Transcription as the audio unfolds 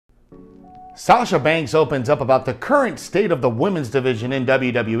Sasha Banks opens up about the current state of the women's division in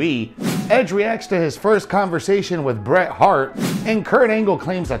WWE, Edge reacts to his first conversation with Bret Hart, and Kurt Angle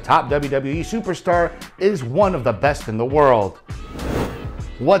claims a top WWE superstar is one of the best in the world.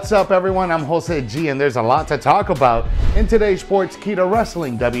 What's up everyone, I'm Jose G and there's a lot to talk about in today's Sportskeeda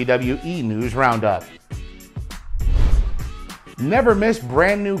Wrestling WWE News Roundup. Never miss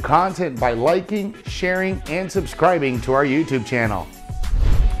brand new content by liking, sharing, and subscribing to our YouTube channel.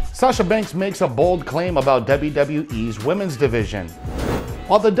 Sasha Banks makes a bold claim about WWE's women's division.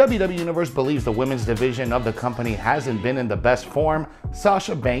 While the WWE Universe believes the women's division of the company hasn't been in the best form,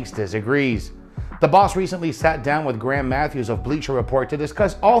 Sasha Banks disagrees. The boss recently sat down with Graham Matthews of Bleacher Report to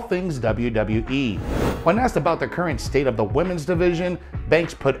discuss all things WWE. When asked about the current state of the women's division,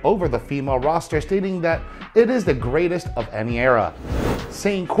 Banks put over the female roster, stating that it is the greatest of any era,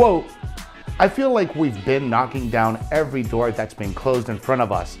 saying, quote, "I feel like we've been knocking down every door that's been closed in front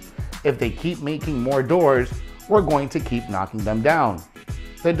of us. If they keep making more doors, we're going to keep knocking them down.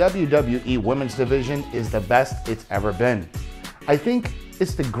 The WWE women's division is the best it's ever been. I think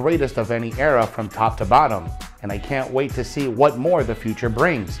it's the greatest of any era from top to bottom, and I can't wait to see what more the future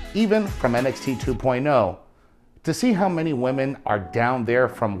brings, even from NXT 2.0. To see how many women are down there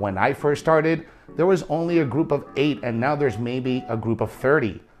from when I first started, there was only a group of 8 and now there's maybe a group of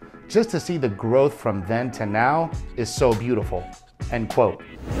 30. Just to see the growth from then to now is so beautiful." End quote.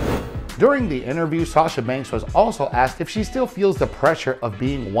 During the interview, Sasha Banks was also asked if she still feels the pressure of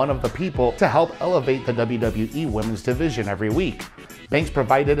being one of the people to help elevate the WWE women's division every week. Banks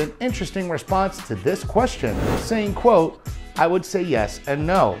provided an interesting response to this question, saying, quote, "I would say yes and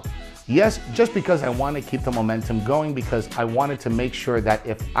no. Yes, just because I want to keep the momentum going, because I wanted to make sure that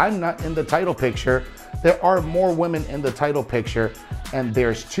if I'm not in the title picture, there are more women in the title picture and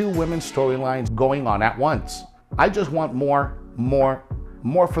there's 2 women's storylines going on at once. I just want more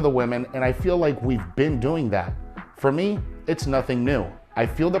for the women, and I feel like we've been doing that. For me, it's nothing new. I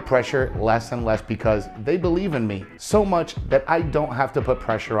feel the pressure less and less because they believe in me so much that I don't have to put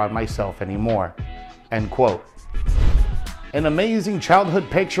pressure on myself anymore." End quote. An amazing childhood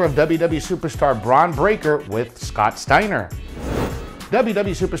picture of WWE Superstar Bron Breakker with Scott Steiner.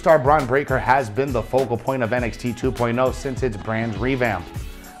 WWE Superstar Bron Breakker has been the focal point of NXT 2.0 since its brand's revamp.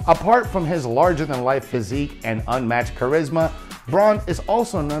 Apart from his larger-than-life physique and unmatched charisma, Bron is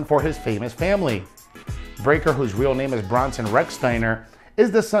also known for his famous family. Breakker, whose real name is Bronson Rex Steiner,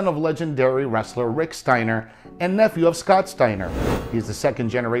 is the son of legendary wrestler Rick Steiner and nephew of Scott Steiner. He's the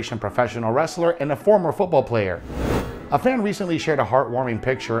second-generation professional wrestler and a former football player. A fan recently shared a heartwarming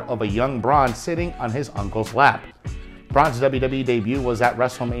picture of a young Bron sitting on his uncle's lap. Bron's WWE debut was at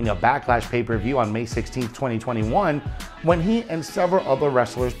WrestleMania Backlash pay-per-view on May 16, 2021, when he and several other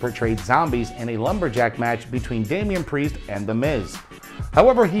wrestlers portrayed zombies in a lumberjack match between Damian Priest and The Miz.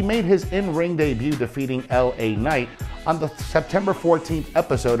 However, he made his in-ring debut defeating LA Knight on the September 14th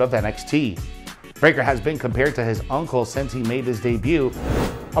episode of NXT. Breakker has been compared to his uncle since he made his debut.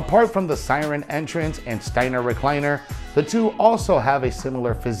 Apart from the siren entrance and Steiner recliner, the two also have a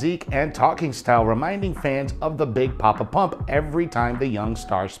similar physique and talking style, reminding fans of the Big Papa Pump every time the young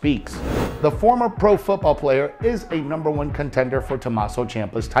star speaks. The former pro football player is a #1 contender for Tommaso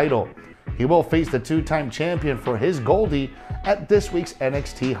Ciampa's title. He will face the 2-time champion for his Goldie at this week's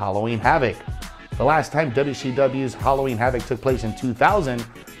NXT Halloween Havoc. The last time WCW's Halloween Havoc took place in 2000,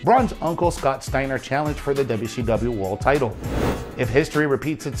 Bron's uncle Scott Steiner challenged for the WCW World title. If history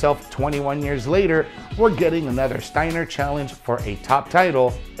repeats itself 21 years later, we're getting another Steiner challenge for a top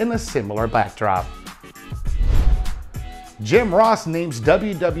title in a similar backdrop. Jim Ross names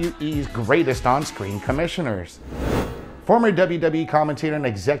WWE's greatest on-screen commissioners. Former WWE commentator and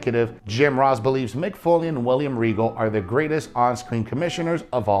executive Jim Ross believes Mick Foley and William Regal are the greatest on-screen commissioners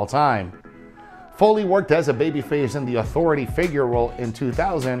of all time. Foley worked as a babyface in the authority figure role in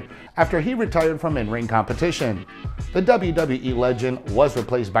 2000 after he retired from in-ring competition. The WWE legend was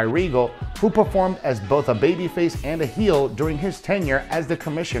replaced by Regal, who performed as both a babyface and a heel during his tenure as the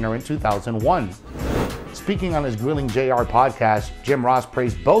commissioner in 2001. Speaking on his Grilling JR podcast, Jim Ross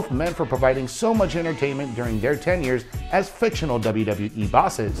praised both men for providing so much entertainment during their tenures as fictional WWE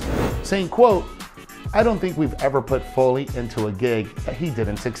bosses, saying, quote, "I don't think we've ever put Foley into a gig that he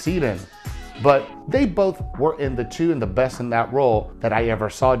didn't succeed in. But they both were in the best in that role that I ever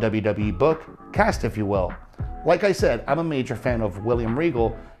saw WWE book, cast if you will. Like I said, I'm a major fan of William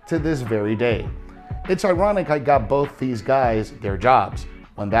Regal to this very day. It's ironic I got both these guys their jobs.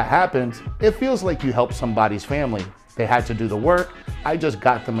 When that happens, it feels like you help somebody's family. They had to do the work, I just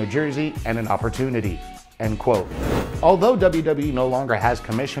got them a jersey and an opportunity." End quote. Although WWE no longer has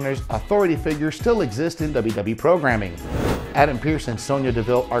commissioners, authority figures still exist in WWE programming. Adam Pearce and Sonya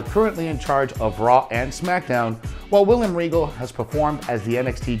Deville are currently in charge of Raw and SmackDown, while William Regal has performed as the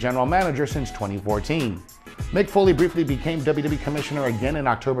NXT General Manager since 2014. Mick Foley briefly became WWE Commissioner again in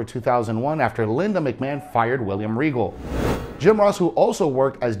October 2001 after Linda McMahon fired William Regal. Jim Ross, who also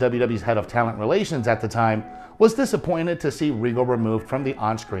worked as WWE's head of talent relations at the time, was disappointed to see Regal removed from the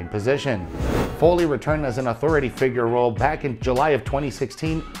on-screen position. Foley returned as an authority figure role back in July of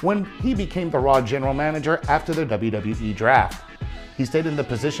 2016 when he became the Raw General Manager after the WWE draft. He stayed in the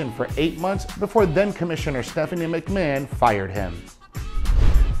position for 8 months before then Commissioner Stephanie McMahon fired him.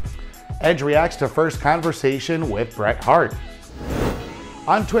 Edge reacts to first conversation with Bret Hart.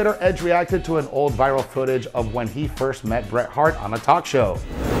 On Twitter, Edge reacted to an old viral footage of when he first met Bret Hart on a talk show.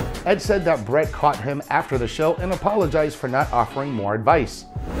 Edge said that Bret caught him after the show and apologized for not offering more advice.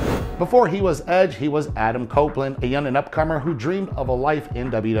 Before he was Edge, he was Adam Copeland, a young and upcomer who dreamed of a life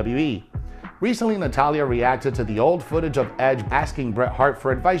in WWE. Recently, Natalya reacted to the old footage of Edge asking Bret Hart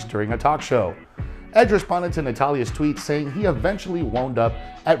for advice during a talk show. Edge responded to Natalya's tweet saying he eventually wound up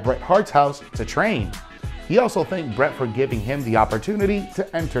at Bret Hart's house to train. He also thanked Bret for giving him the opportunity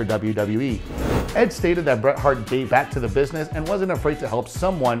to enter WWE. Edge stated that Bret Hart gave back to the business and wasn't afraid to help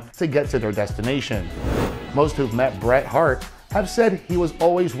someone to get to their destination. Most who've met Bret Hart have said he was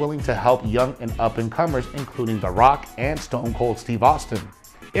always willing to help young and up-and-comers, including The Rock and Stone Cold Steve Austin.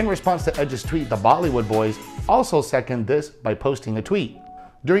 In response to Edge's tweet, the Bollywood Boys also second this by posting a tweet.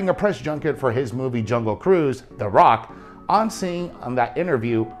 During a press junket for his movie Jungle Cruise, The Rock, on scene on that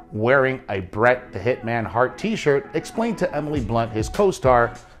interview wearing a Bret the Hitman Hart t-shirt, explained to Emily Blunt, his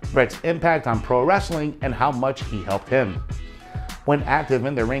co-star, Bret's impact on pro wrestling and how much he helped him. When active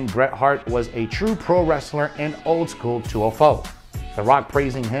in the ring, Bret Hart was a true pro wrestler and old school 204. The Rock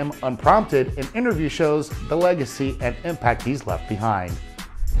praising him unprompted in interview shows the legacy and impact he's left behind.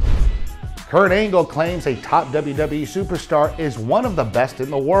 Kurt Angle claims a top WWE superstar is one of the best in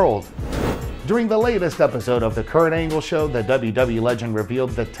the world. During the latest episode of The Kurt Angle Show, the WWE legend revealed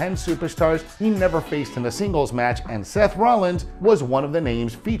the 10 superstars he never faced in a singles match, and Seth Rollins was one of the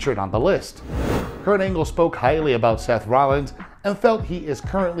names featured on the list. Kurt Angle spoke highly about Seth Rollins and felt he is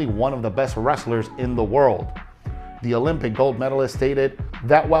currently one of the best wrestlers in the world. The Olympic gold medalist stated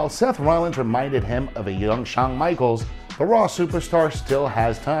that while Seth Rollins reminded him of a young Shawn Michaels, the Raw superstar still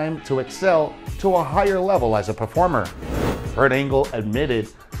has time to excel to a higher level as a performer. Kurt Angle admitted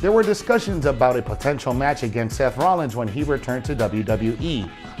there were discussions about a potential match against Seth Rollins when he returned to WWE.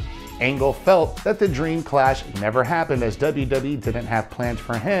 Angle felt that the dream clash never happened as WWE didn't have plans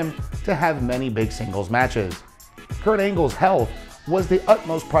for him to have many big singles matches. Kurt Angle's health was the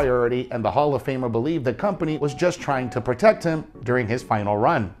utmost priority, and the Hall of Famer believed the company was just trying to protect him during his final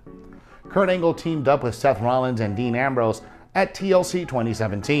run. Kurt Angle teamed up with Seth Rollins and Dean Ambrose at TLC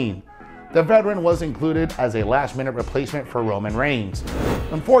 2017. The veteran was included as a last-minute replacement for Roman Reigns.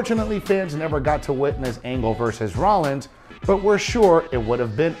 Unfortunately, fans never got to witness Angle versus Rollins, but we're sure it would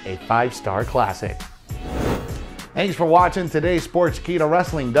have been a 5-star classic. Thanks for watching today's Sportskeeda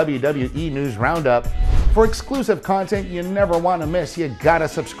Wrestling WWE News Roundup. For exclusive content you never want to miss, you gotta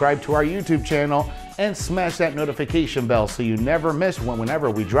subscribe to our YouTube channel and smash that notification bell so you never miss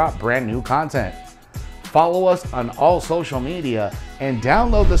whenever we drop brand new content. Follow us on all social media and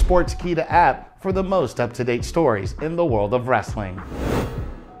download the Sportskeeda app for the most up-to-date stories in the world of wrestling.